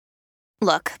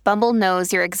Look, Bumble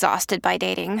knows you're exhausted by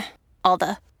dating. All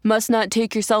the must not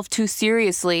take yourself too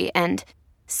seriously and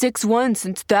 6'1"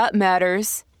 since that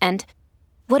matters. And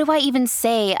what do I even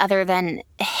say other than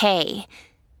hey?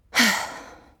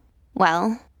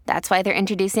 Well, that's why they're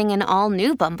introducing an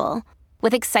all-new Bumble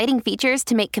with exciting features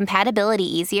to make compatibility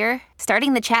easier,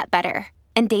 starting the chat better,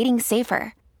 and dating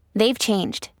safer. They've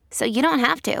changed, so you don't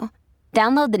have to.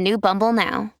 Download the new Bumble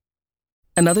now.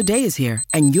 Another day is here,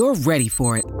 and you're ready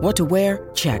for it. What to wear?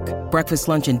 Check. Breakfast,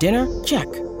 lunch, and dinner?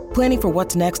 Check. Planning for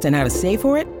what's next and how to save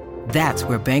for it? That's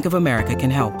where Bank of America can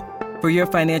help. For your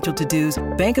financial to-dos,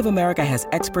 Bank of America has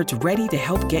experts ready to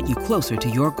help get you closer to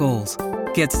your goals.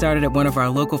 Get started at one of our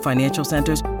local financial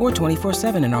centers or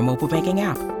 24/7 in our mobile banking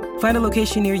app. Find a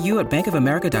location near you at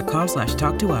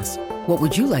bankofamerica.com/talktous. What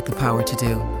would you like the power to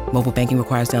do? Mobile banking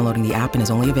requires downloading the app and is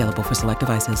only available for select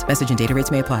devices. Message and data rates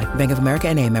may apply. Bank of America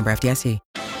N.A., member FDIC.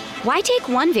 Why take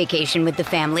one vacation with the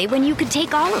family when you could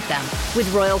take all of them?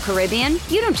 With Royal Caribbean,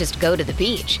 you don't just go to the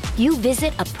beach. You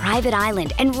visit a private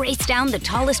island and race down the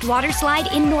tallest water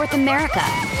slide in North America.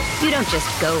 You don't just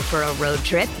go for a road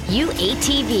trip. You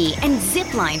ATV and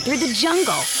zip line through the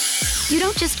jungle. You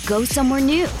don't just go somewhere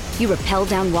new. You rappel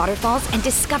down waterfalls and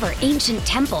discover ancient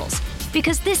temples.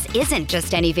 Because this isn't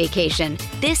just any vacation.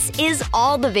 This is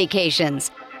all the vacations.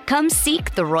 Come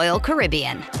seek the Royal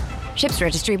Caribbean. Ships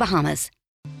Registry, Bahamas.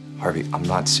 Harvey, I'm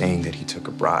not saying that he took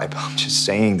a bribe. I'm just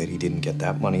saying that he didn't get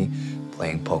that money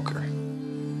playing poker.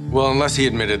 Well, unless he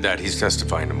admitted that, he's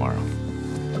testifying tomorrow.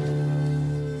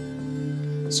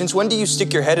 Since when do you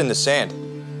stick your head in the sand?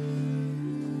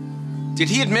 Did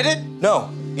he admit it? No,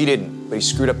 he didn't. But he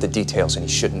screwed up the details, and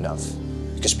he shouldn't have.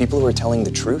 Because people who are telling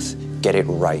the truth get it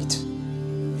right.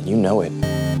 And you know it.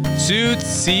 Suits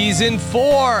Season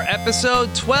 4,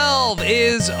 Episode 12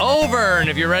 is over. And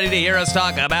if you're ready to hear us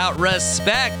talk about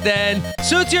respect, then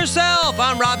suits yourself.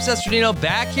 I'm Rob Sesternino,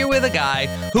 back here with a guy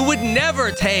who would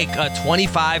never take a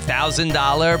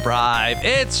 $25,000 bribe.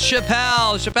 It's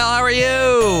Chappelle. Chappelle, how are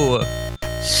you?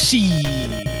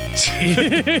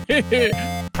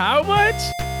 How much?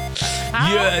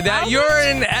 You're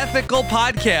an ethical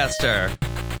podcaster.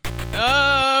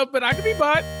 But I could be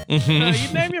bought. You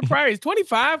name your price.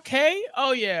 $25K?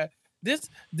 Oh yeah. This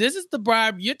is the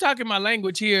bribe. You're talking my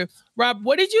language here. Rob,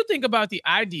 what did you think about the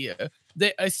idea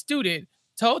that a student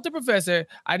told the professor,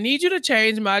 I need you to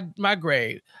change my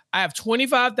grade. I have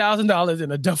 $25,000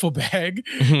 in a duffel bag.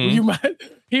 You might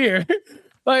hear.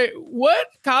 Like, what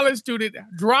college student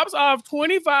drops off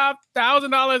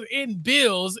 $25,000 in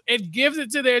bills and gives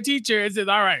it to their teacher and says,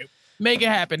 all right, make it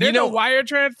happen? There's no wire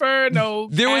transfer, no.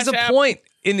 There was a point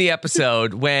in the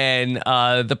episode when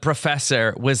the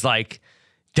professor was like,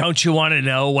 don't you want to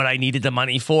know what I needed the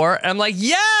money for? And I'm like,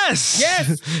 yes!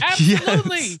 Yes,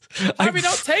 absolutely. Yes. Harvey,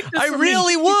 don't take this from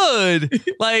really me. would.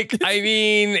 Like, I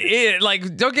mean,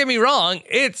 don't get me wrong.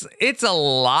 It's a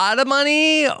lot of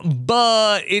money,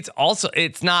 but it's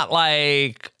not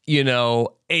like,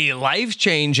 a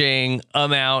life-changing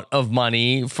amount of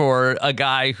money for a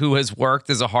guy who has worked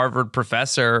as a Harvard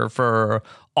professor for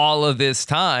all of this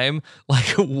time. Like,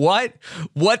 what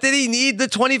did he need the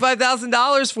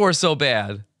 $25,000 for so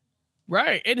bad?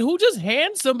 Right. And who just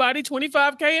hands somebody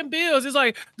 $25K in bills? It's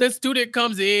like the student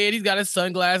comes in, he's got his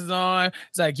sunglasses on.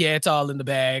 It's like, yeah, it's all in the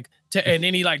bag. And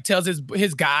then he tells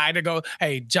his guy to go,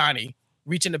 hey, Johnny,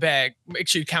 reach in the bag, make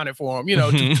sure you count it for him.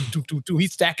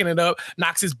 He's stacking it up,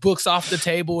 knocks his books off the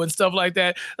table and stuff like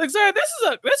that. Like, sir, this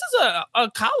is a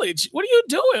college. What are you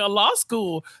doing? A law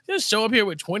school? Just show up here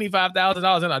with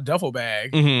 $25,000 in a duffel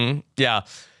bag. Mm-hmm. Yeah.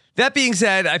 That being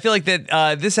said, I feel like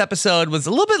that this episode was a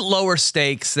little bit lower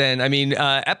stakes than,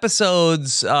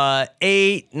 episodes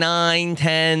 8, 9,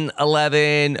 10,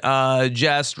 11,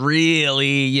 just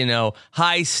really,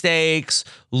 high stakes.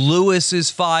 Lewis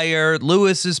is fired.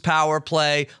 Lewis is power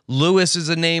play. Lewis is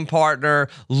a name partner.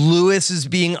 Lewis is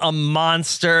being a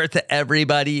monster to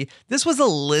everybody. This was a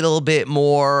little bit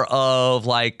more of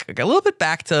a little bit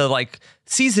back to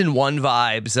season 1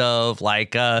 vibes of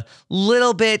a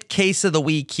little bit case of the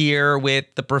week here with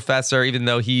the professor, even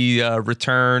though he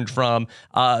returned from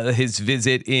his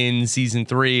visit in season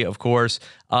 3, of course.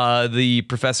 The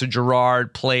Professor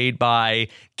Gerard, played by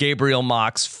Gabriel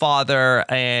Mock's father,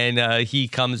 and he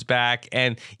comes back.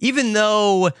 And even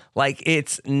though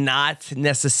it's not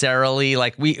necessarily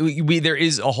we there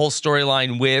is a whole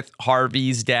storyline with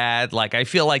Harvey's dad, I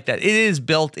feel like that it is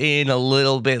built in a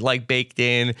little bit, baked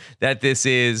in, that this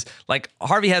is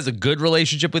Harvey has a good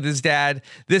relationship with his dad.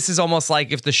 This is almost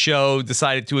like if the show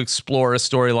decided to explore a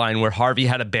storyline where Harvey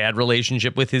had a bad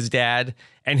relationship with his dad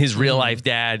and his real life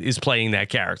dad is playing that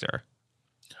character.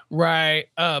 Right.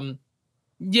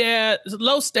 Yeah,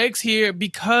 low stakes here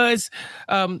because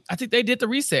I think they did the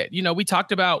reset. You know, we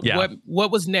talked about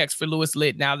what was next for Louis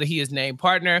Litt now that he is named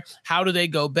partner. How do they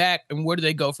go back and where do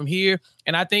they go from here?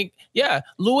 And I think,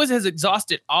 Louis has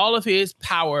exhausted all of his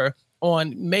power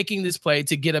on making this play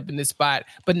to get up in this spot.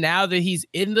 But now that he's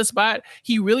in the spot,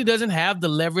 he really doesn't have the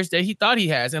leverage that he thought he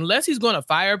has. Unless he's going to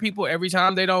fire people every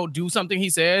time they don't do something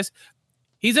he says,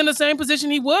 he's in the same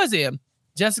position he was in.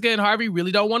 Jessica and Harvey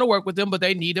really don't want to work with him, but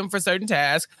they need him for certain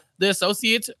tasks. The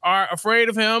associates are afraid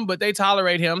of him, but they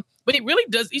tolerate him. But he really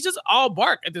does. He's just all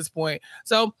bark at this point.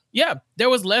 So, there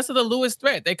was less of the Louis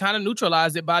threat. They kind of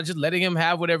neutralized it by just letting him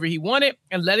have whatever he wanted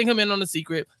and letting him in on the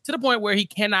secret to the point where he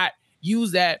cannot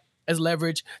use that as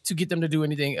leverage to get them to do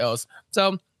anything else.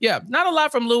 So, not a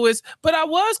lot from Louis, but I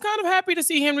was kind of happy to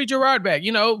see Henry Gerard back.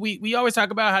 You know, we always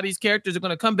talk about how these characters are going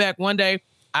to come back one day.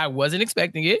 I wasn't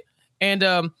expecting it. And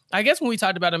I guess when we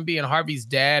talked about him being Harvey's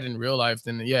dad in real life,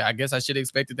 then I guess I should have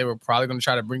expected they were probably going to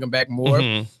try to bring him back more.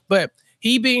 Mm-hmm. But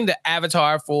he being the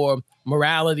avatar for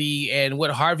morality and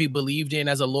what Harvey believed in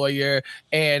as a lawyer,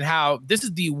 and how this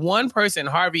is the one person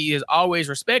Harvey has always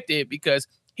respected because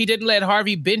he didn't let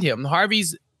Harvey bend him.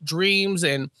 Harvey's dreams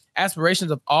and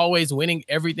aspirations of always winning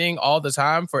everything all the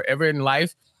time, forever in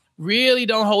life, really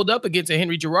don't hold up against a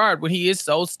Henry Gerard when he is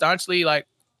so staunchly like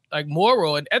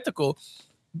moral and ethical.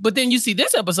 But then you see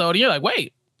this episode and you're like,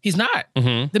 wait, he's not.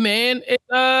 Mm-hmm.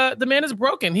 The man is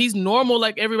broken. He's normal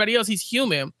like everybody else. He's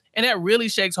human. And that really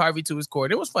shakes Harvey to his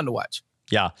core. It was fun to watch.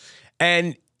 Yeah.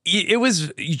 And it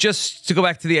was, just to go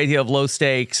back to the idea of low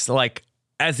stakes, like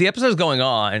as the episode is going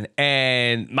on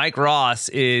and Mike Ross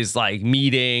is like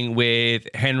meeting with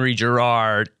Henry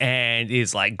Gerard and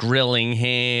is like grilling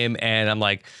him. And I'm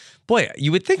like, boy,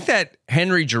 you would think that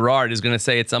Henry Gerard is going to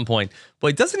say at some point,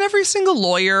 boy, doesn't every single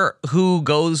lawyer who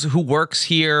works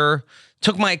here,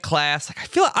 took my class, like I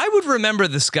feel I would remember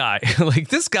this guy. Like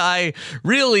this guy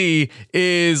really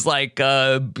is like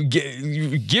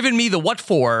giving me the what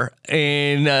for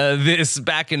in this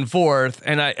back and forth.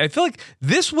 And I feel like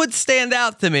this would stand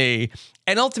out to me.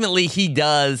 And ultimately he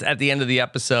does at the end of the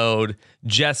episode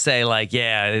just say like,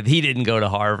 yeah, he didn't go to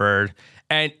Harvard.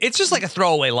 And it's just like a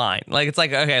throwaway line. Like, it's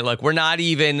like, okay, look,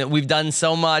 we've done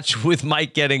so much with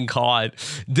Mike getting caught.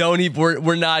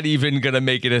 We're not even going to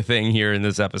make it a thing here in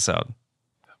this episode.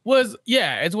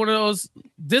 It's one of those,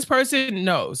 this person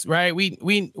knows, right?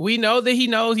 We know that he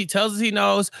knows, he tells us he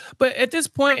knows. But at this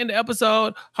point in the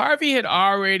episode, Harvey had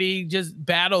already just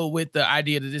battled with the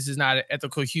idea that this is not an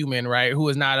ethical human, right? Who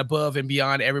is not above and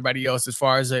beyond everybody else as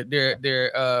far as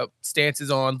their stances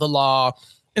on the law.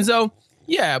 And so,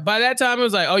 by that time, it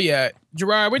was like,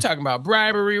 Gerard, we're talking about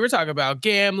bribery. We're talking about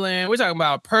gambling. We're talking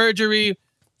about perjury.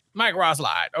 Mike Ross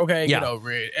lied. Okay, get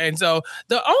over it. And so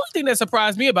the only thing that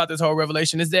surprised me about this whole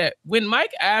revelation is that when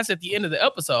Mike asked at the end of the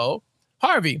episode,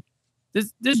 Harvey,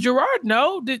 does Gerard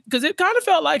know? Because it kind of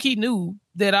felt like he knew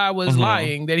that I was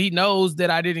lying, that he knows that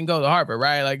I didn't go to Harvard,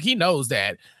 right? Like, he knows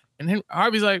that. And then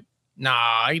Harvey's like,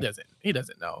 nah, he doesn't. He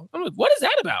doesn't know. I'm like, what is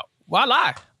that about? Why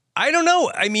lie? I don't know.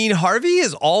 I mean, Harvey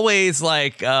is always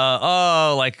like,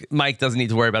 like Mike doesn't need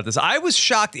to worry about this. I was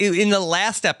shocked in the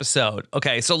last episode.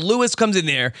 Okay, so Louis comes in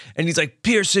there and he's like,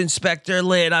 Pearson Spector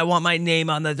Litt, I want my name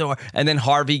on the door. And then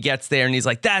Harvey gets there and he's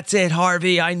like, that's it,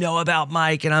 Harvey. I know about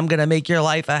Mike and I'm going to make your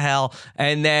life a hell.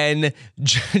 And then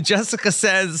Jessica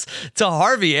says to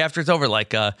Harvey after it's over,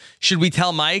 like, should we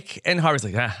tell Mike? And Harvey's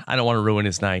like, I don't want to ruin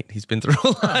his night. He's been through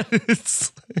a lot.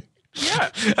 Yeah,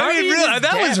 I mean, really,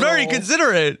 that was very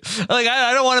considerate. Like,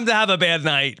 I don't want him to have a bad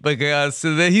night because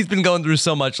he's been going through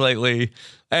so much lately.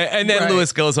 And then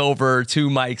Louis goes over to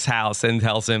Mike's house and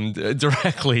tells him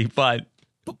directly. But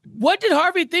what did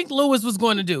Harvey think Louis was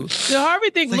going to do? Did Harvey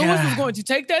think Louis was going to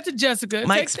take that to Jessica,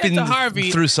 Mike's take that been to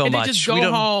Harvey, through so and much. Then just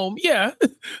go home? Yeah.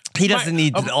 He doesn't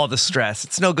need all the stress.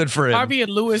 It's no good for him. Harvey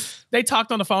and Louis, they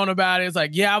talked on the phone about it. It's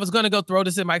like, I was going to go throw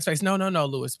this in Mike's face. No,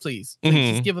 Louis, please.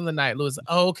 Just give him the night. Louis,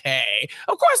 okay.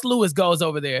 Of course, Louis goes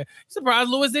over there.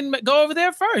 Surprised Louis didn't go over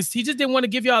there first. He just didn't want to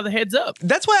give y'all the heads up.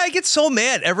 That's why I get so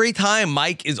mad every time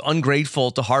Mike is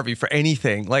ungrateful to Harvey for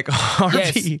anything. Like,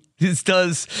 Harvey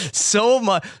does so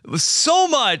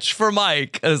much for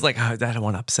Mike. I was like, I don't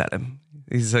want to upset him.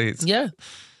 He's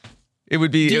it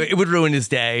would ruin his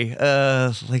day.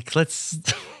 Let's.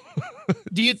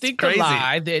 Do you think the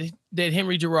lie that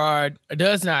Henry Gerard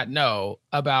does not know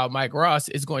about Mike Ross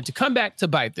is going to come back to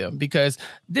bite them? Because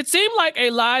it seemed like a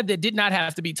lie that did not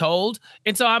have to be told.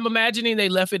 And so I'm imagining they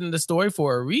left it in the story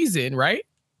for a reason, right?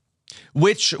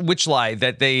 Which lie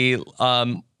that they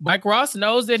Mike Ross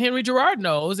knows that Henry Gerard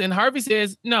knows, and Harvey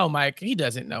says, no, Mike, he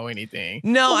doesn't know anything.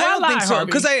 No, Well, I don't why think lie, so. Harvey?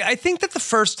 Because I think that the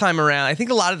first time around, I think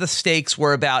a lot of the stakes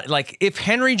were about, like, if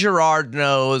Henry Gerard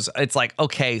knows, it's like,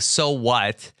 okay, so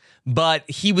what? But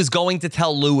he was going to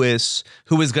tell Lewis,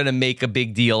 who was going to make a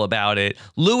big deal about it.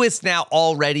 Lewis now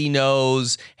already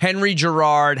knows. Henry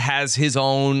Gerard has his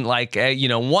own, like,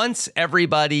 once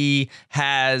everybody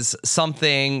has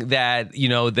something that,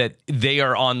 that they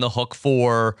are on the hook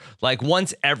for, like,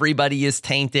 once everybody is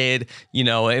tainted,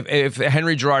 if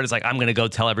Henry Gerard is like, I'm going to go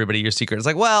tell everybody your secret, it's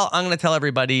like, well, I'm going to tell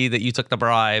everybody that you took the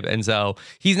bribe. And so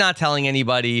he's not telling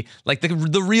anybody. Like,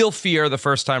 the real fear the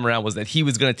first time around was that he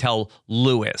was going to tell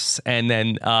Lewis. And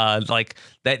then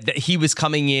that he was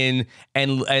coming in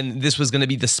and this was going to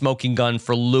be the smoking gun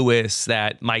for Lewis,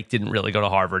 that Mike didn't really go to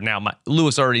Harvard. Now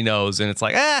Lewis already knows, and it's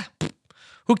like,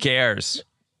 who cares?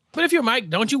 But if you're Mike,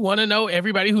 don't you want to know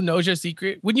everybody who knows your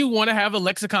secret? Wouldn't you want to have a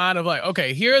lexicon of like,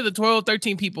 okay, here are the 12,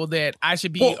 13 people that I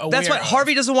should be aware that's why of.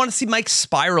 Harvey doesn't want to see Mike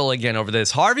spiral again over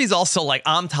this. Harvey's also like,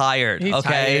 I'm tired. He's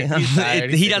okay. tired. He's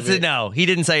tired. He doesn't know. He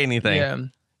didn't say anything.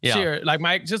 Yeah. Sure. Like,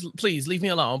 Mike, just please leave me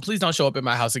alone. Please don't show up at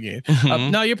my house again.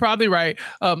 No, you're probably right.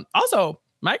 Also,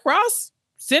 Mike Ross,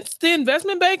 since the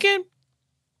investment banking,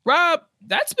 Rob,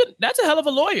 that's a hell of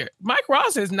a lawyer. Mike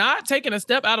Ross has not taken a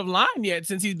step out of line yet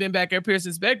since he's been back at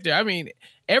Pearson Spector. I mean,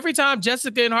 every time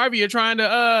Jessica and Harvey are trying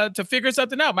to figure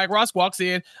something out, Mike Ross walks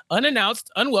in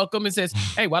unannounced, unwelcome, and says,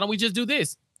 hey, why don't we just do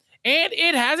this? And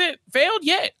it hasn't failed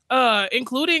yet,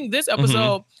 including this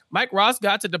episode. Mike Ross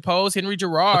got to depose Henry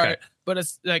Gerard. Okay. But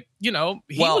it's like, he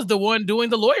was the one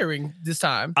doing the lawyering this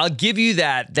time. I'll give you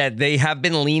that they have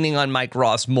been leaning on Mike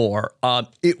Ross more.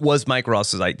 It was Mike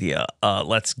Ross's idea.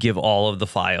 Let's give all of the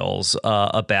files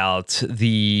about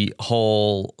the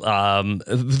whole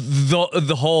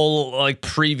the whole like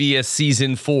previous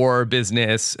season 4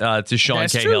 business to Sean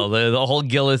That's Cahill. The whole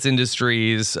Gillis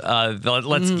Industries.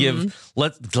 Let's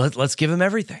give him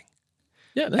everything.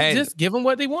 Yeah, let's just give them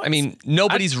what they want. I mean,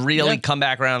 nobody's really come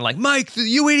back around like, Mike,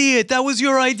 you idiot, that was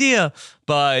your idea.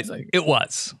 But like, it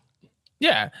was.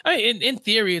 Yeah. I mean, in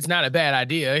theory, it's not a bad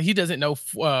idea. He doesn't know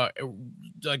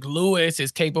like Lewis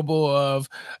is capable of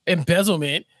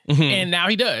embezzlement. And now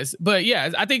he does. But yeah,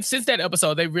 I think since that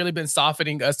episode, they've really been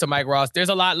softening us to Mike Ross. There's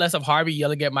a lot less of Harvey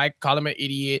yelling at Mike, calling him an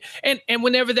idiot. And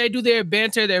whenever they do their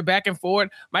banter, their back and forth,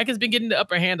 Mike has been getting the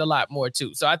upper hand a lot more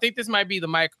too. So I think this might be the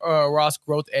Mike Ross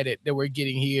growth edit that we're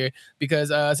getting here, because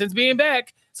since being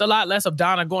back, it's a lot less of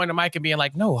Donna going to Mike and being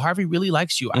like, no, Harvey really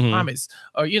likes you. I promise.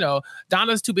 Or,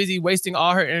 Donna's too busy wasting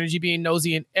all her energy being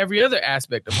nosy in every other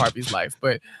aspect of Harvey's life.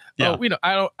 But I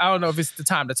don't know if it's the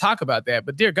time to talk about that,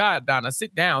 but dear God, Donna,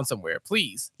 sit down somewhere,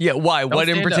 please. Yeah. Why? What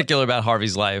in particular about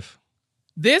Harvey's life?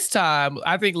 This time,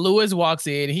 I think Lewis walks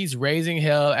in. He's raising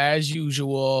hell as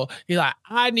usual. He's like,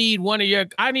 I need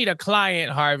a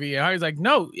client, Harvey. And Harvey's like,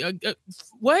 no,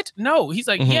 what? No. He's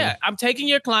like, yeah, I'm taking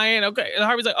your client. Okay. And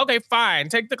Harvey's like, okay, fine,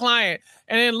 take the client.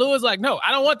 And then Lewis like, no,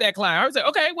 I don't want that client. Harvey's like,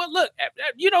 okay, well, look,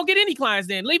 you don't get any clients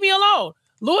then. Leave me alone.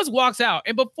 Lewis walks out,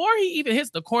 and before he even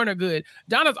hits the corner good,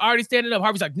 Donna's already standing up.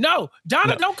 Harvey's like, no,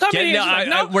 Donna, don't come in.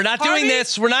 No, we're not doing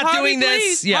this. We're not doing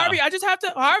this. Yeah. Harvey, I just have to,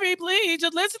 Harvey, please,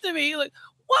 just listen to me. Like,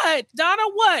 what? Donna,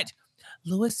 what?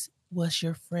 Lewis was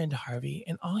your friend, Harvey,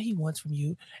 and all he wants from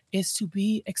you is to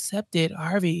be accepted,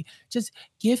 Harvey. Just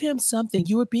give him something.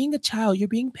 You are being a child. You're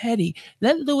being petty.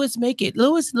 Let Lewis make it.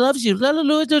 Lewis loves you. Let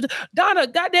Lewis do it. Donna,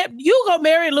 goddamn, you go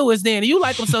marry Lewis then. You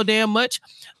like him so damn much.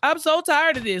 I'm so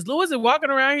tired of this. Lewis is walking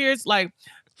around here. It's like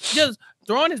just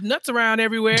throwing his nuts around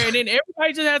everywhere, and then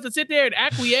everybody just has to sit there and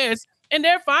acquiesce. And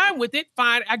they're fine with it.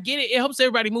 Fine. I get it. It helps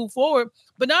everybody move forward.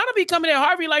 But Donna be coming at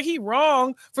Harvey like he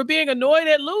wrong for being annoyed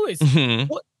at Lewis.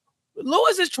 What?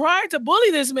 Lewis is trying to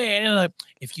bully this man. And like,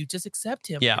 if you just accept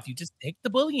him, if you just take the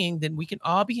bullying, then we can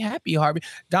all be happy, Harvey.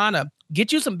 Donna,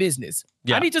 get you some business.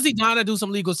 Yeah. I need to see Donna do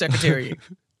some legal secretary.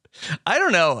 I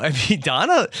don't know. I mean,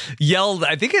 Donna yelled,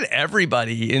 I think, at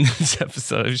everybody in this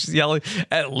episode. She's yelling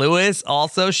at Lewis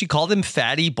also. She called him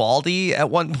Fatty Baldy at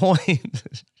one point.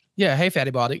 Yeah, hey, Fatty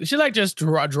Baldy. She like just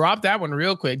dropped that one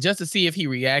real quick just to see if he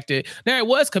reacted. Now, it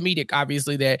was comedic,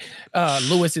 obviously, that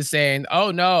Lewis is saying,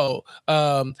 oh, no,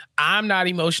 I'm not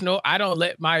emotional. I don't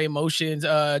let my emotions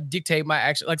dictate my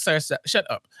action. Like, sir,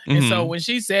 shut up. And so when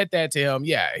she said that to him,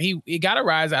 yeah, he got a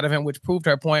rise out of him, which proved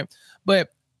her point. But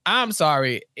I'm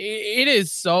sorry. It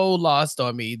is so lost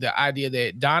on me, the idea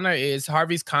that Donna is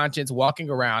Harvey's conscience walking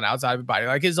around outside everybody.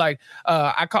 Like, it's like,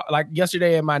 I call, like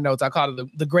yesterday in my notes, I called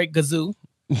it the Great Gazoo.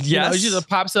 Yes. She just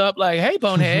pops up like, hey,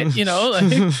 bonehead, like,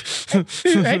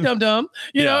 hey, dum-dum.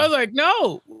 I was like,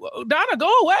 no, Donna,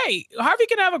 go away. Harvey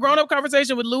can have a grown-up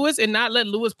conversation with Lewis and not let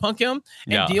Lewis punk him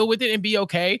and deal with it and be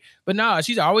okay. But no,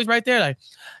 she's always right there like,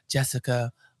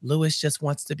 Jessica, Lewis just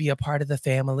wants to be a part of the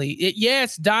family.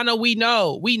 Yes, Donna, we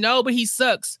know, but he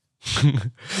sucks.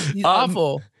 He's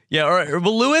awful. Yeah, all right.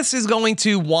 Well, Lewis is going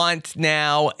to want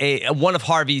now one of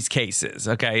Harvey's cases.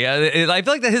 Okay, I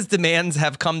feel like that his demands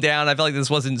have come down. I feel like this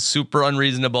wasn't super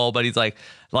unreasonable, but he's like,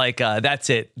 that's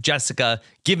it, Jessica,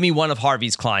 give me one of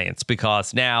Harvey's clients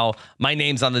because now my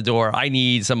name's on the door. I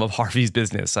need some of Harvey's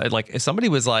business. If somebody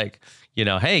was like,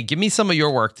 hey, give me some of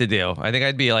your work to do, I think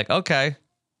I'd be like, okay.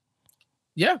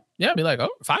 Yeah, be like, oh,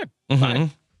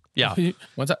 fine. Yeah.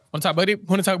 Want to talk buddy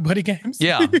games?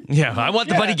 Yeah. I want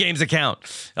the buddy games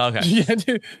account. Okay.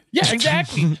 Yeah,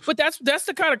 exactly. But that's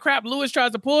the kind of crap Lewis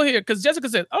tries to pull here because Jessica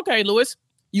said, okay, Lewis,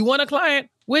 you want a client?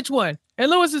 Which one? And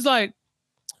Lewis is like,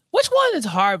 which one is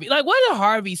Harvey? Like, what are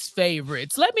Harvey's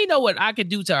favorites? Let me know what I could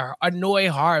do to annoy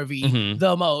Harvey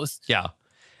the most. Yeah.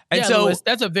 And so Lewis,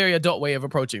 that's a very adult way of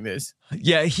approaching this.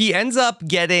 Yeah, he ends up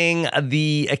getting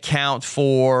the account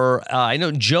for, I know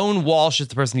Joan Walsh is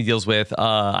the person he deals with.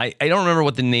 I don't remember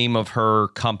what the name of her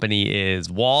company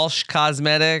is. Walsh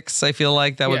Cosmetics, I feel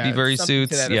like that would be very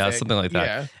suits. Yeah, something like that.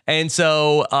 Yeah. And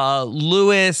so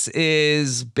Lewis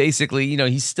is basically,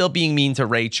 he's still being mean to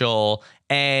Rachel.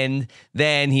 And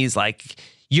then he's like,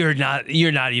 You're not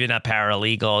even a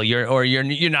paralegal.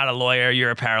 You're not a lawyer.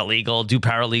 You're a paralegal. Do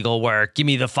paralegal work. Give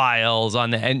me the files on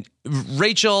the. And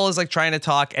Rachel is like trying to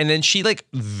talk, and then she like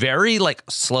very like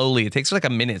slowly. It takes her like a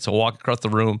minute to walk across the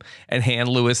room and hand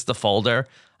Lewis the folder.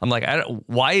 I'm like,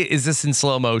 why is this in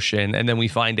slow motion? And then we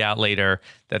find out later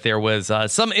that there was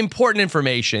some important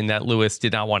information that Lewis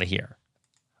did not want to hear.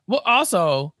 Well,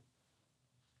 also,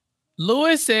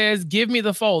 Lewis says, give me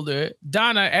the folder.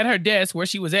 Donna, at her desk where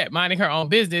she was at minding her own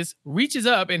business, reaches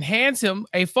up and hands him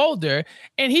a folder.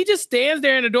 And he just stands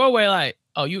there in the doorway like,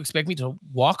 oh, you expect me to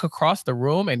walk across the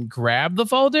room and grab the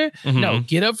folder? No,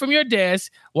 get up from your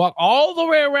desk, walk all the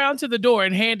way around to the door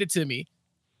and hand it to me.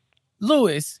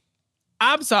 Lewis,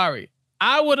 I'm sorry.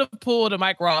 I would have pulled a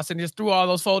Mike Ross and just threw all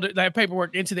those folders, that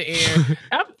paperwork into the air.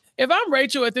 If I'm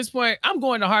Rachel at this point, I'm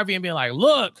going to Harvey and being like,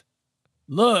 look,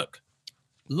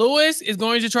 Lewis is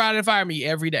going to try to fire me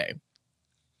every day.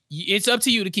 It's up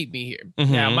to you to keep me here.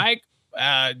 Now, Mike,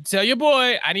 tell your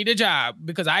boy I need a job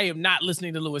because I am not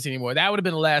listening to Lewis anymore. That would have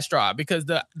been the last straw because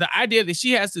the idea that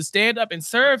she has to stand up and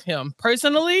serve him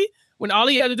personally when all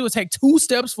he had to do is take 2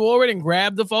 steps forward and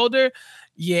grab the folder.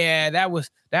 Yeah, that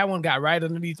one got right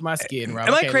underneath my skin. Right?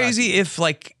 Am I crazy if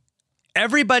like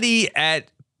everybody at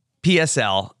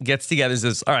PSL gets together and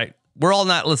says, all right, we're all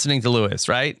not listening to Lewis,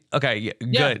 right? Okay,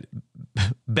 good.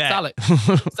 Bet.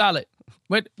 Solid.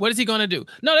 What is he going to do?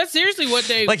 No, that's seriously what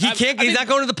they... Like he's not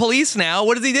going to the police now.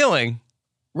 What is he doing?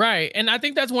 Right. And I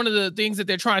think that's one of the things that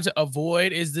they're trying to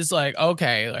avoid is this like,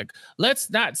 okay, like let's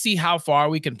not see how far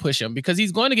we can push him because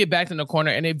he's going to get back in the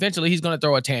corner and eventually he's going to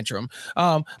throw a tantrum.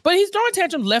 But he's throwing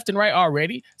tantrums left and right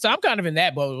already. So I'm kind of in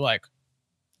that boat like,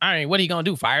 all right, what are you going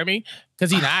to do? Fire me?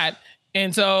 Because he's not.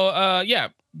 And so,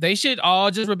 they should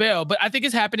all just rebel. But I think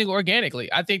it's happening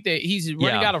organically. I think that he's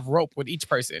running out of rope with each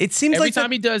person. It seems every like time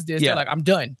he does this, they're like, I'm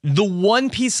done. The one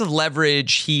piece of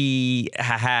leverage he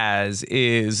has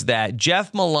is that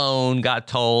Jeff Malone got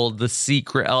told the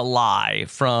secret, a lie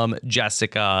from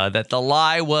Jessica, that the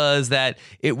lie was that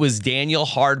it was Daniel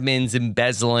Hardman's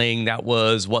embezzling. That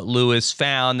was what Lewis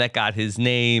found that got his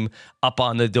name up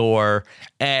on the door.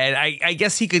 And I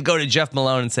guess he could go to Jeff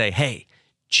Malone and say, hey,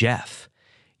 Jeff,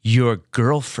 your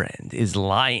girlfriend is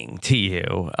lying to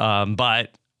you. But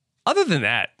other than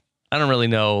that, I don't really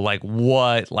know like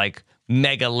what like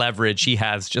mega leverage he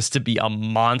has just to be a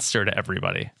monster to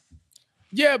everybody.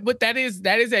 Yeah, but that is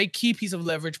a key piece of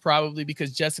leverage probably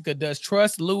because Jessica does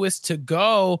trust Lewis to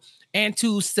go and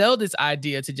to sell this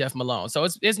idea to Jeff Malone. So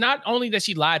it's not only that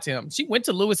she lied to him. She went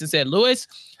to Lewis and said, Lewis,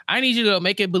 I need you to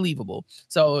make it believable.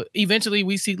 So eventually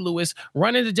we see Lewis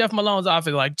run into Jeff Malone's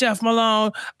office like, Jeff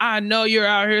Malone, I know you're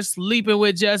out here sleeping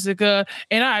with Jessica,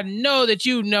 and I know that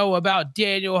you know about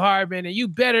Daniel Hardman, and you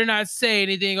better not say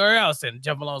anything or else. And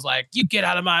Jeff Malone's like, you get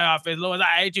out of my office, Lewis.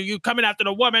 I hate you. You coming after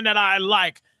the woman that I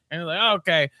like. And he's like,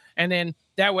 okay. And then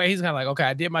that way he's kind of like, okay,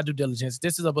 I did my due diligence.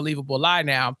 This is a believable lie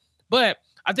now. But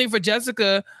I think for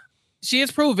Jessica, she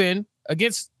has proven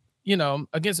against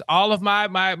all of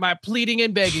my pleading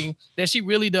and begging that she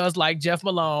really does like Jeff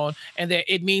Malone and that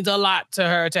it means a lot to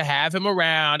her to have him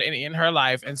around and in her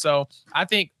life. And so I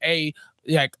think a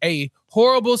like a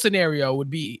horrible scenario would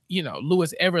be,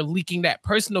 Lewis ever leaking that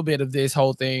personal bit of this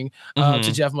whole thing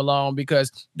to Jeff Malone,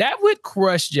 because that would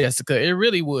crush Jessica. It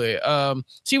really would.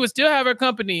 She would still have her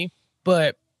company,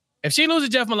 but if she loses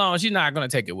Jeff Malone, she's not going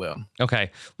to take it well. Okay.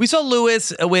 We saw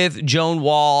Lewis with Joan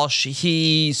Walsh.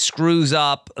 He screws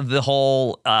up the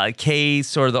whole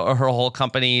case or her whole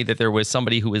company, that there was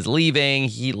somebody who was leaving.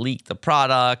 He leaked the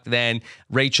product. Then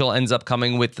Rachel ends up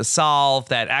coming with the solve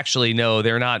that actually, no,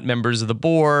 they're not members of the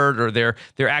board, or they're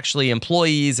actually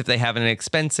employees if they have an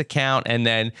expense account. And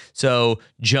then so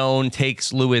Joan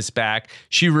takes Lewis back.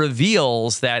 She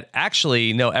reveals that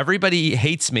actually, no, everybody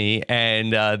hates me,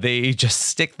 and they just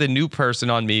stick the new person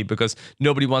on me because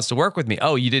nobody wants to work with me.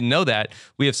 Oh, you didn't know that?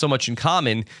 We have so much in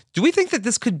common. Do we think that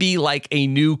this could be like a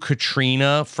new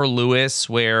Katrina for Lewis,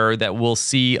 where that we'll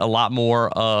see a lot more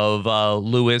of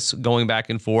Lewis going back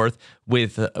and forth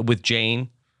with Joan?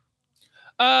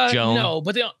 No,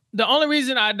 but the only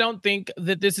reason I don't think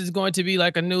that this is going to be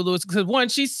like a new Lewis, because one,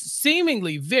 she's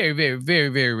seemingly very, very, very,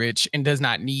 very rich and does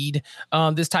not need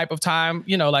this type of time.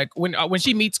 Like when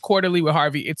she meets quarterly with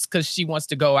Harvey, it's because she wants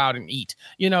to go out and eat.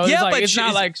 It's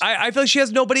not like I feel like she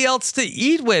has nobody else to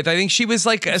eat with. I think she was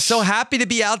like so happy to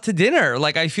be out to dinner.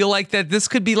 Like I feel like that this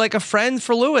could be like a friend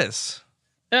for Lewis.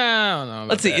 I don't know.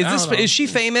 Let's see. Is she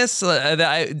famous?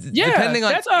 Depending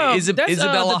on that's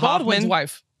Isabella Baldwin's Hoffman.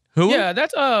 wife. Who? Yeah,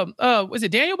 that's was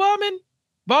it Daniel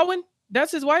Baldwin?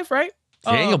 That's his wife, right?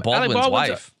 Daniel Baldwin's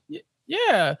wife.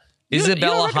 Yeah.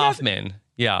 Isabella Hoffman.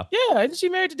 Yeah. Yeah, isn't she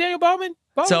married to Daniel Baldwin?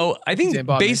 So I think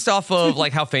based off of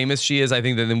like how famous she is, I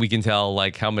think that then we can tell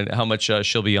like how much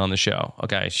she'll be on the show.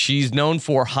 Okay, she's known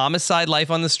for Homicide: Life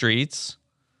on the Streets.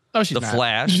 Oh, she's The not.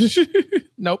 Flash.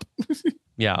 Nope.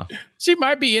 Yeah. She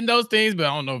might be in those things, but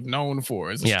I don't know if known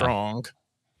for is strong.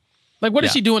 Like, what does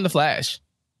Yeah. she do in The Flash?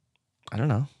 I don't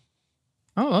know.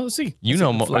 Oh, let's see. You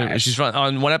know more. She's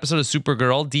on one episode of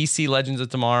Supergirl, DC Legends of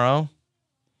Tomorrow.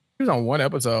 She was on one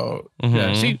episode. Mhm.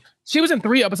 Yeah, she was in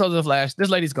 3 episodes of The Flash. This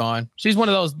lady's gone. She's one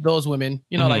of those women.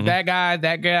 Like that guy,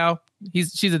 that gal.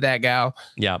 She's a that gal.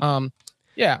 Yeah.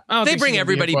 Yeah. I don't They think bring she's gonna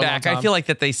be here everybody for a long back. I time. feel like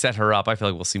that they set her up. I feel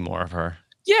like we'll see more of her.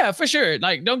 Yeah, for sure.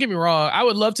 Like, don't get me wrong. I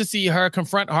would love to see her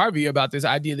confront Harvey about this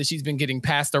idea that she's been getting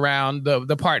passed around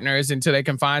the partners until they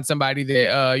can find somebody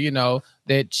that,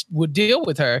 that would deal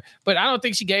with her. But I don't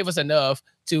think she gave us enough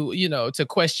to, to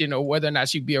question or whether or not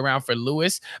she'd be around for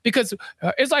Lewis, because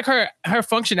it's like her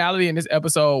functionality in this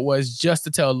episode was just to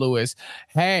tell Lewis,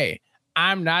 hey,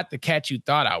 I'm not the cat you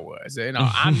thought I was.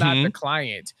 I'm not the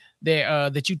client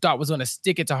that you thought was going to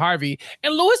stick it to Harvey.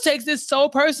 And Lewis takes this so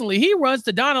personally. He runs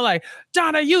to Donna like,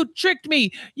 Donna, you tricked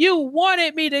me. You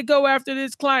wanted me to go after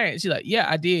this client. She's like, yeah,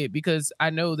 I did, because I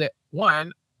know that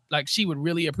one, like she would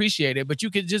really appreciate it, but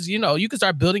you could just, you could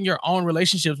start building your own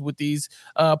relationships with these,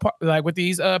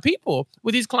 people,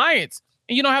 with these clients.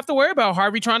 And you don't have to worry about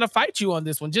Harvey trying to fight you on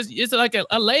this one. Just it's like a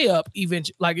layup,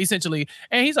 essentially.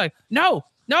 And he's like, no,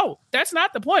 that's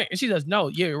not the point. And she says, no,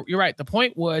 you're right. The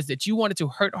point was that you wanted to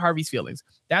hurt Harvey's feelings.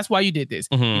 That's why you did this.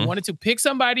 You wanted to pick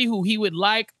somebody who he would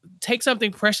like, take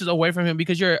something precious away from him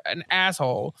because you're an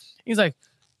asshole. He's like,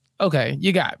 okay,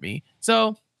 you got me.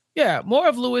 So yeah, more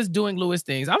of Lewis doing Lewis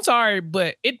things. I'm sorry,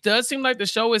 but it does seem like the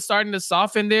show is starting to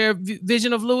soften their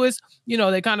vision of Lewis.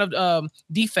 They kind of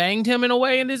defanged him in a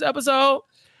way in this episode,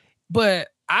 but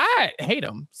I hate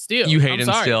him still. You hate him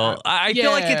still. I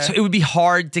feel like it would be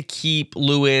hard to keep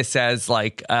Lewis as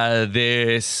like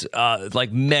this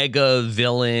like mega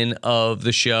villain of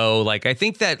the show. Like I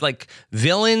think that like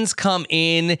villains come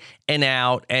in and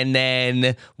out, and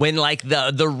then when like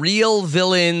the real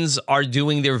villains are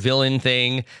doing their villain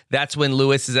thing, that's when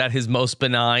Lewis is at his most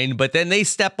benign. But then they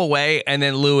step away, and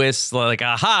then Lewis like,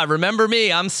 aha, remember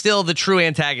me? I'm still the true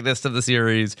antagonist of the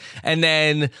series. And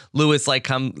then Lewis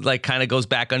kind of goes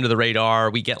back under the radar.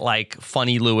 We get like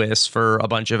funny Lewis for a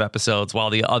bunch of episodes while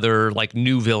the other like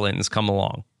new villains come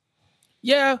along.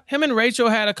 Yeah, him and Rachel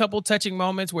had a couple touching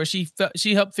moments where she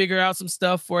helped figure out some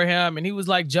stuff for him, and he was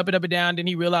like jumping up and down. Then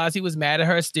he realized he was mad at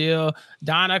her still.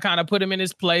 Donna kind of put him in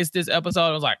his place this episode. I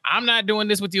was like, I'm not doing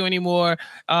this with you anymore.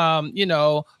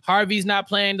 Harvey's not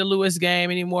playing the Lewis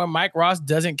game anymore. Mike Ross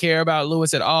doesn't care about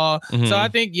Lewis at all. So I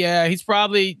think, yeah, he's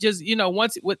probably just,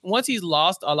 once he's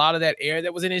lost a lot of that air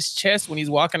that was in his chest when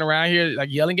he's walking around here like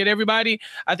yelling at everybody,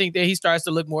 I think that he starts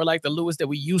to look more like the Lewis that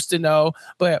we used to know.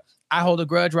 But I hold a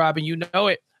grudge, Robin. You know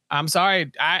it. I'm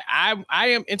sorry. I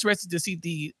am interested to see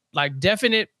the like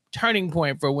definite turning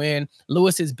point for when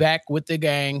Lewis is back with the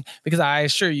gang, because I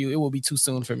assure you it will be too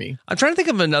soon for me. I'm trying to think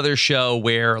of another show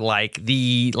where like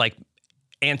the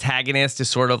antagonist is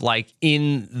sort of like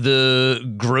in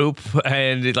the group,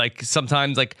 and like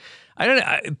sometimes like I don't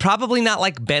know. Probably not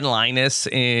like Ben Linus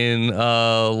in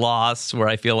Lost, where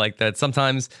I feel like that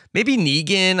sometimes maybe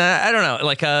Negan. I don't know.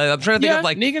 Like I'm trying to think of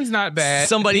like Negan's not bad.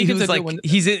 Somebody Negan's who's like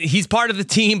he's part of the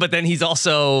team, but then he's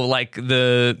also like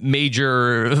the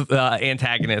major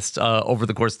antagonist over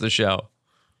the course of the show.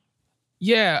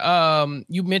 Yeah,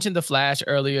 you mentioned the Flash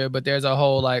earlier, but there's a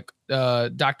whole like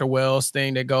Dr. Wells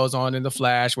thing that goes on in the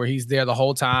Flash where he's there the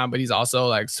whole time, but he's also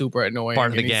like super annoying.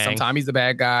 Part of the gang. Sometimes he's the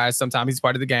bad guy, sometimes he's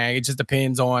part of the gang. It just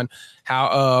depends on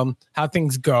how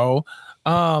things go.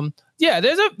 Yeah,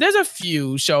 there's a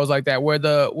few shows like that where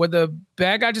the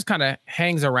bad guy just kind of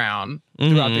hangs around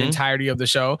throughout the entirety of the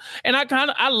show, and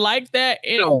I like that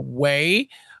in a way,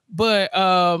 but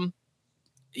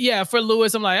yeah, for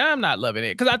Lewis, I'm like, I'm not loving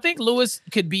it because I think Lewis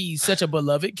could be such a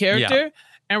beloved character,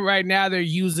 and right now they're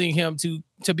using him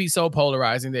to be so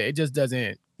polarizing that it just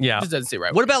doesn't sit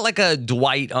right. What about like a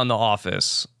Dwight on The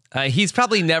Office? He's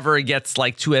probably never gets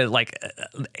like to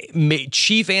a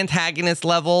chief antagonist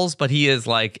levels, but he is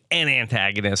like an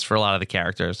antagonist for a lot of the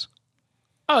characters.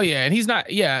 Oh yeah, and he's not.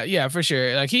 Yeah, for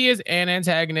sure. Like he is an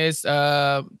antagonist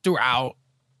throughout.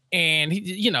 And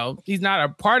he's not a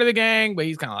part of the gang, but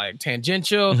he's kind of like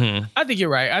tangential. I think you're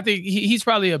right. I think he's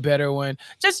probably a better one.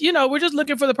 Just, we're just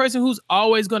looking for the person who's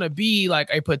always going to be like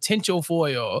a potential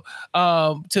foil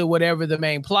to whatever the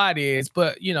main plot is.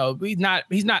 But, he's not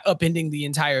upending the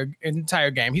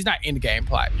entire game. He's not in the game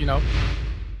plot,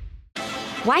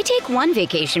 Why take one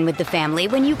vacation with the family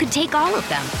when you could take all of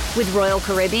them? With Royal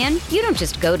Caribbean, you don't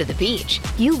just go to the beach.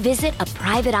 You visit a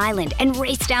private island and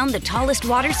race down the tallest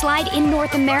water slide in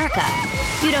North America.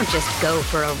 You don't just go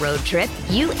for a road trip.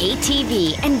 You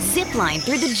ATV and zip line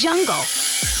through the jungle.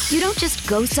 You don't just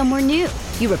go somewhere new.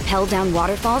 You rappel down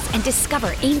waterfalls and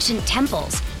discover ancient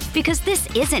temples. Because this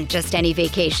isn't just any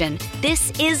vacation.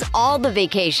 This is all the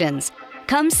vacations.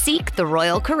 Come seek the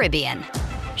Royal Caribbean.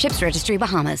 Ships Registry,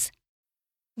 Bahamas.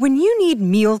 When you need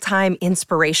mealtime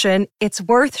inspiration, it's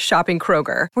worth shopping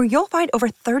Kroger, where you'll find over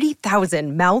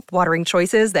 30,000 mouth-watering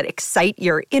choices that excite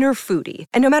your inner foodie.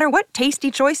 And no matter what tasty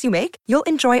choice you make, you'll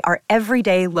enjoy our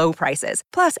everyday low prices,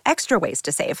 plus extra ways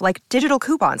to save, like digital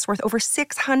coupons worth over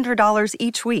 $600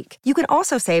 each week. You can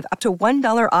also save up to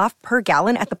 $1 off per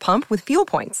gallon at the pump with fuel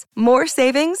points. More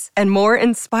savings and more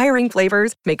inspiring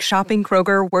flavors make shopping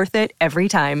Kroger worth it every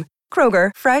time.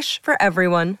 Kroger, fresh for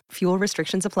everyone. Fuel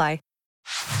restrictions apply.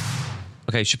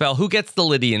 Okay, Chappelle, who gets the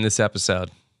Liddy in this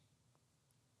episode?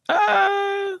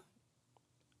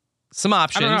 Some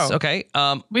options. Okay.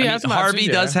 Harvey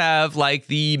does have like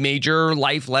the major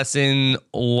life lesson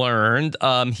learned.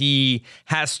 He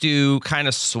has to kind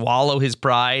of swallow his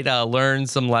pride, learn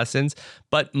some lessons.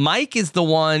 But Mike is the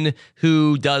one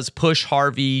who does push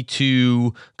Harvey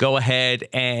to go ahead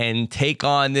and take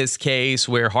on this case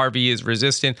where Harvey is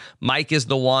resistant. Mike is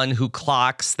the one who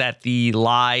clocks that the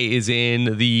lie is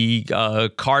in the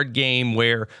card game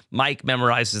where Mike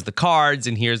memorizes the cards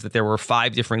and hears that there were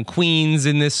 5 different queens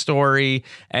in this story.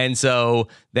 And so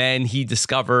then he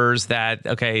discovers that,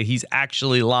 okay, he's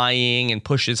actually lying and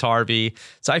pushes Harvey.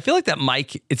 So I feel like that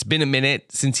Mike, it's been a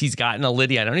minute since he's gotten a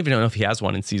Liddy. I don't even know if he has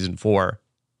one in season 4.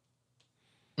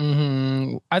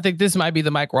 I think this might be the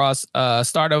Mike Ross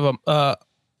start of a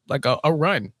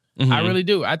run. I really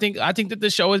do. I think that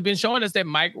the show has been showing us that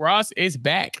Mike Ross is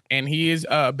back and he is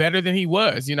better than he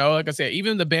was. Like I said,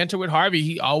 even the banter with Harvey,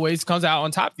 he always comes out on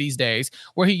top these days,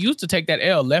 where he used to take that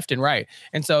L left and right.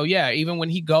 And so, yeah, even when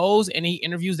he goes and he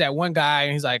interviews that one guy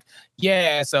and he's like,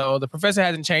 yeah, so the professor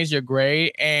hasn't changed your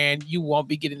grade and you won't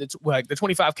be getting the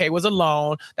 $25K was a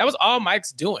loan. That was all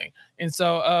Mike's doing. And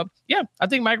so, yeah, I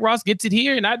think Mike Ross gets it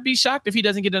here, and I'd be shocked if he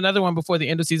doesn't get another one before the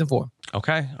end of season 4.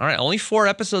 Okay. All right. Only 4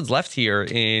 episodes left here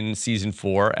in season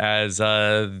 4, as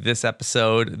this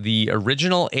episode, the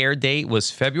original air date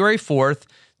was February 4th,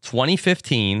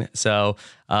 2015. So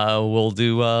we'll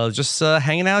do just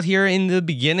hanging out here in the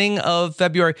beginning of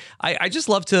February. I just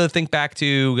love to think back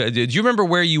to, do you remember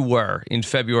where you were in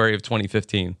February of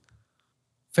 2015?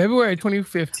 February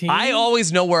 2015. I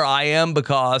always know where I am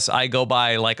because I go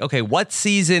by like, okay, what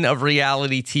season of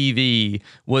reality TV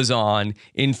was on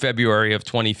in February of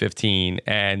 2015?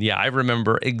 And yeah, I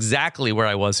remember exactly where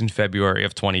I was in February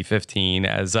of 2015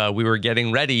 as we were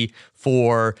getting ready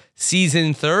for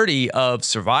season 30 of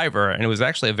Survivor. And it was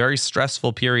actually a very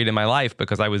stressful period in my life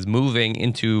because I was moving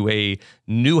into a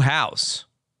new house.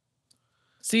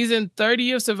 Season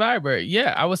 30 of Survivor.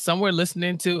 Yeah, I was somewhere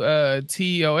listening to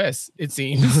TOS, it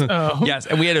seems. Yes,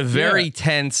 and we had a very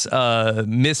tense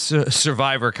Miss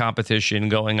Survivor competition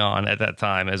going on at that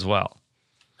time as well.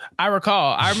 I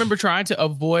recall. I remember trying to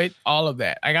avoid all of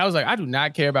that. Like I was like, I do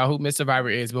not care about who Miss Survivor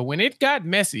is. But when it got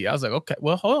messy, I was like, okay,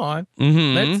 well, hold on.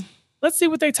 let's see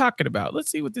what they're talking about. Let's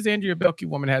see what this Andrea Belke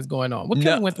woman has going on. What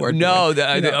Kevin Wentworth doing?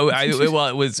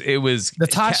 It was the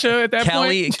Tasha at that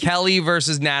point. Kelly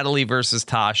versus Natalie versus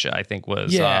Tasha, I think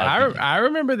was. I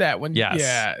remember that one. Yes.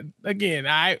 Yeah. Again,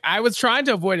 I was trying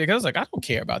to avoid it because I was like, I don't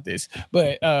care about this.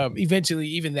 But eventually,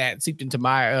 even that seeped into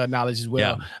my knowledge as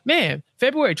well. Yeah. Man,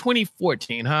 February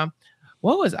 2014, huh?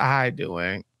 What was I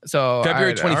doing? So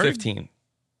February 2015.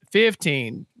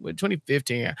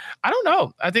 2015. I don't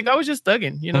know. I think I was just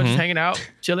thugging, just hanging out,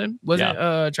 chilling. Wasn't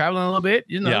traveling a little bit,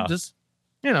 just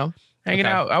hanging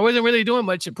out. I wasn't really doing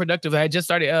much productive. I had just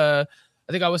started.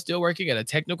 I think I was still working at a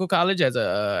technical college as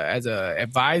a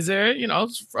advisor.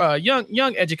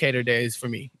 Young educator days for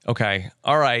me. Okay.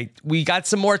 All right. We got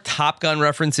some more Top Gun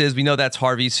references. We know that's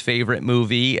Harvey's favorite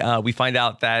movie. We find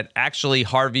out that actually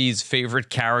Harvey's favorite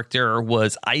character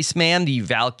was Iceman, the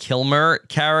Val Kilmer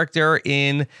character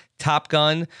in Top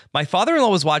Gun. My father-in-law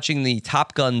was watching the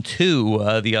Top Gun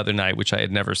 2 the other night, which I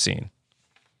had never seen.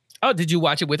 Oh, did you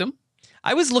watch it with him?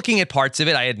 I was looking at parts of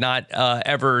it. I had not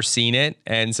ever seen it.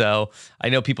 And so I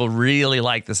know people really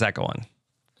like the second one.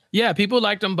 Yeah, people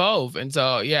liked them both. And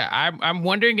so, I'm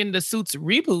wondering in the Suits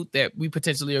reboot that we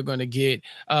potentially are going to get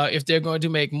if they're going to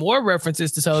make more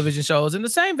references to television shows in the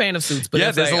same vein of Suits.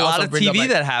 But there's a lot of TV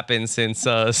that happened since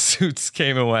Suits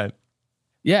came and went.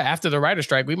 Yeah, after the writer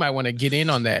strike, we might want to get in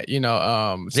on that, see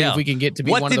if we can get to be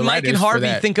one of the writers. What did Mike and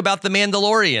Harvey think about The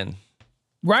Mandalorian?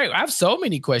 Right. I have so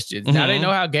many questions. Now they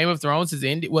know how Game of Thrones has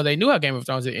ended. Well, they knew how Game of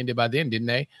Thrones had ended by then, didn't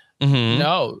they?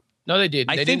 No, they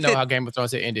didn't. They didn't know how Game of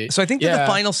Thrones had ended. So I think that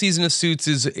the final season of Suits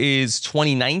is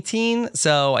 2019.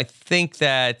 So I think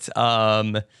that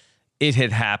it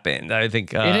had happened. I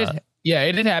think it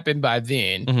had happened by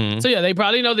then. So they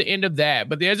probably know the end of that.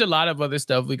 But there's a lot of other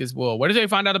stuff we could spoil. What did they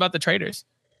find out about the traitors?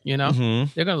 They're going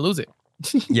to lose it.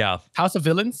 Yeah. House of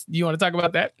Villains. Do you want to talk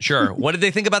about that? Sure. What did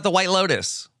they think about the White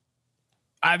Lotus?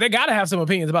 They got to have some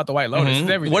opinions about the White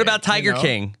Lotus. What about Tiger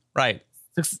King? Right.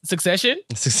 Succession.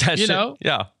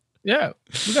 Yeah. Yeah.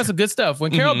 We got some good stuff.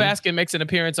 When Carol Baskin makes an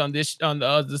appearance on the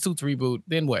Suits reboot,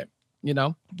 then what?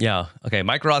 Yeah. Okay.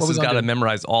 Mike Ross has got to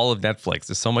memorize all of Netflix.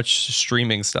 There's so much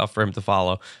streaming stuff for him to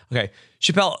follow. Okay.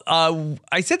 Chappelle,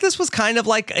 I said this was kind of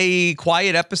like a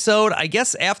quiet episode. I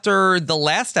guess after the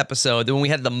last episode, when we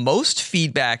had the most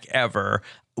feedback ever,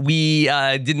 we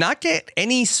did not get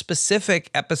any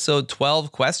specific episode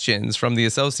 12 questions from the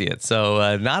associates.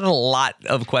 So not a lot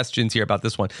of questions here about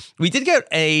this one. We did get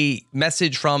a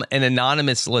message from an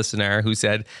anonymous listener who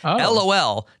said,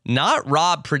 LOL, not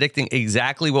Rob predicting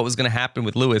exactly what was going to happen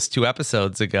with Lewis 2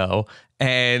 episodes ago.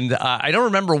 And I don't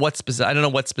remember I don't know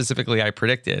what specifically I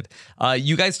predicted.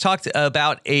 You guys talked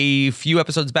about a few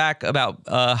episodes back about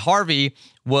Harvey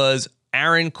was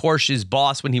Aaron Korsh's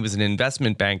boss when he was an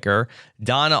investment banker.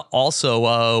 Donna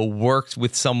also worked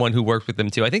with someone who worked with them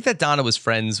too. I think that Donna was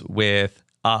friends with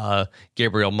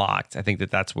Gabriel Macht. I think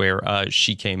that's where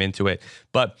she came into it.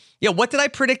 But yeah, what did I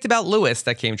predict about Lewis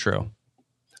that came true?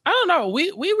 I don't know.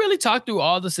 We really talked through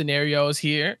all the scenarios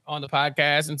here on the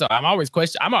podcast, and so I'm always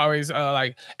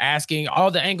like asking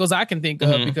all the angles I can think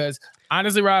of because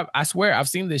honestly, Rob, I swear I've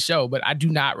seen this show, but I do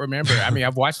not remember. I mean,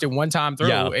 I've watched it one time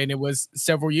through, and it was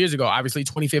several years ago. Obviously,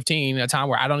 2015, a time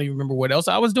where I don't even remember what else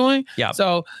I was doing. Yeah.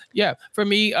 So yeah, for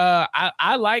me,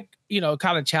 I like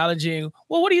kind of challenging.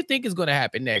 Well, what do you think is going to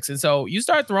happen next? And so you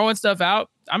start throwing stuff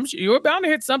out. I'm sure you're bound to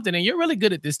hit something, and you're really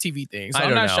good at this TV thing. So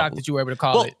I'm not shocked that you were able to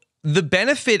call it. The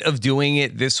benefit of doing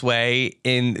it this way,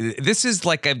 this is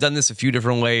like I've done this a few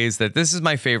different ways, that this is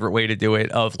my favorite way to do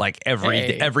it, of like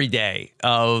every day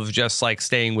of just like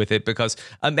staying with it. Because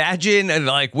imagine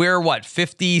like we're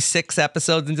 56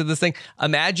 episodes into this thing.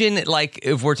 Imagine like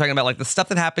if we're talking about like the stuff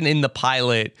that happened in the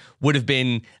pilot would have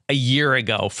been a year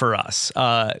ago for us.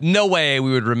 No way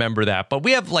we would remember that. But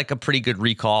we have like a pretty good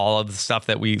recall of the stuff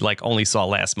that we like only saw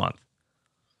last month.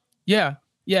 Yeah.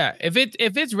 Yeah, if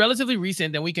it's relatively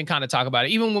recent, then we can kind of talk about it.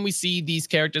 Even when we see these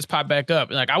characters pop back up,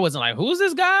 like I wasn't like, "Who's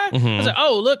this guy?" I was like,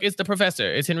 "Oh, look, it's the professor.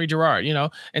 It's Henry Gerard,"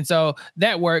 And so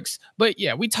that works. But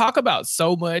yeah, we talk about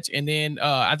so much, and then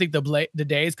I think the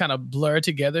days kind of blur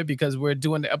together because we're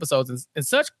doing the episodes in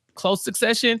such close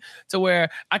succession to where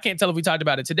I can't tell if we talked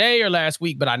about it today or last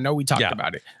week, but I know we talked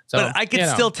about it. So, but I can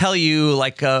still tell you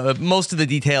like most of the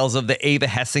details of the Ava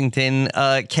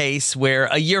Hessington case, where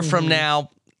a year from now.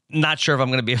 Not sure if I'm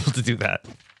going to be able to do that.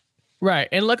 Right.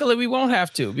 And luckily we won't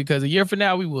have to, because a year from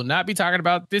now, we will not be talking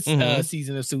about this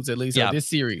season of Suits, at least, or this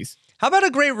series. How about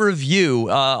a great review?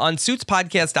 On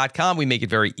suitspodcast.com, we make it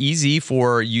very easy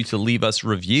for you to leave us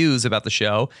reviews about the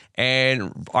show.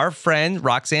 And our friend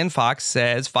Roxanne Fox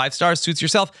says, 5 stars, Suits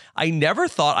yourself. I never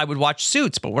thought I would watch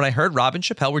Suits, but when I heard Rob and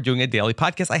Chappelle were doing a daily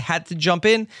podcast, I had to jump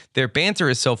in. Their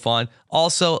banter is so fun.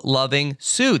 Also loving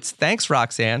Suits. Thanks,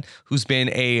 Roxanne, who's been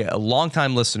a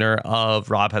longtime listener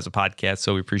of Rob Has a Podcast.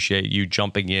 So we appreciate you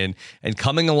jumping in and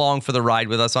coming along for the ride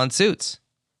with us on Suits.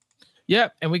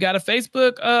 Yep, and we got a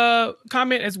Facebook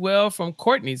comment as well from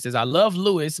Courtney. Says, I love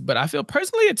Lewis, but I feel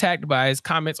personally attacked by his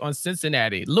comments on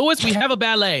Cincinnati. Lewis, we have a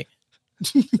ballet.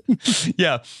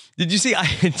 Yeah. Did you see I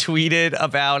had tweeted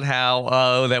about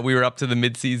how that we were up to the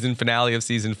mid-season finale of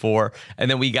season 4, and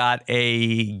then we got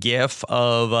a GIF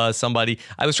of somebody.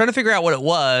 I was trying to figure out what it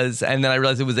was, and then I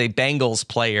realized it was a Bengals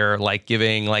player like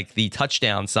giving like the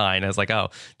touchdown sign. I was like, oh,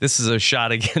 this is a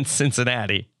shot against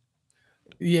Cincinnati.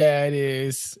 Yeah, it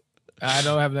is. I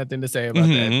don't have nothing to say about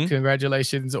that.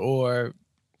 Congratulations, or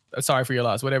sorry for your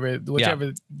loss. Whichever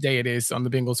day it is on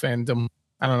the Bengals fandom.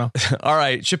 I don't know. All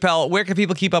right, Chappelle, where can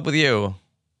people keep up with you?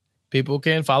 People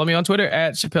can follow me on Twitter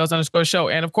at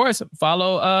Chappelle's_show. And of course,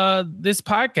 follow this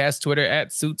podcast Twitter at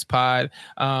SuitsPod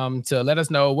to let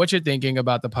us know what you're thinking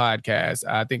about the podcast.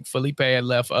 I think Felipe had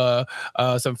left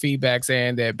some feedback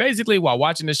saying that basically while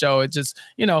watching the show, it just,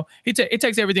 it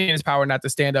takes everything in his power not to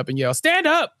stand up and yell, stand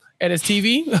up at his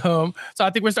TV. So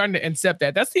I think we're starting to accept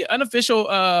that. That's the unofficial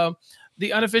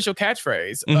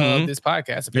catchphrase of this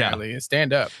podcast, apparently, is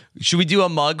stand up. Should we do a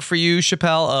mug for you,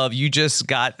 Chappelle, of you just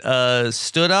got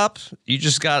stood up? You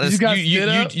just got to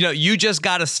you just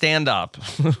got to stand up.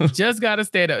 Just got to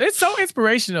stand up. It's so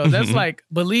inspirational. That's like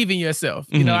believe in yourself.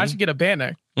 I should get a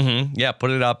banner. Yeah,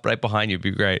 put it up right behind you. It'd be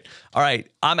great. All right.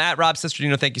 I'm at Rob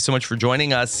Cesternino. Thank you so much for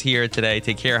joining us here today.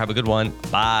 Take care. Have a good one.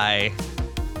 Bye.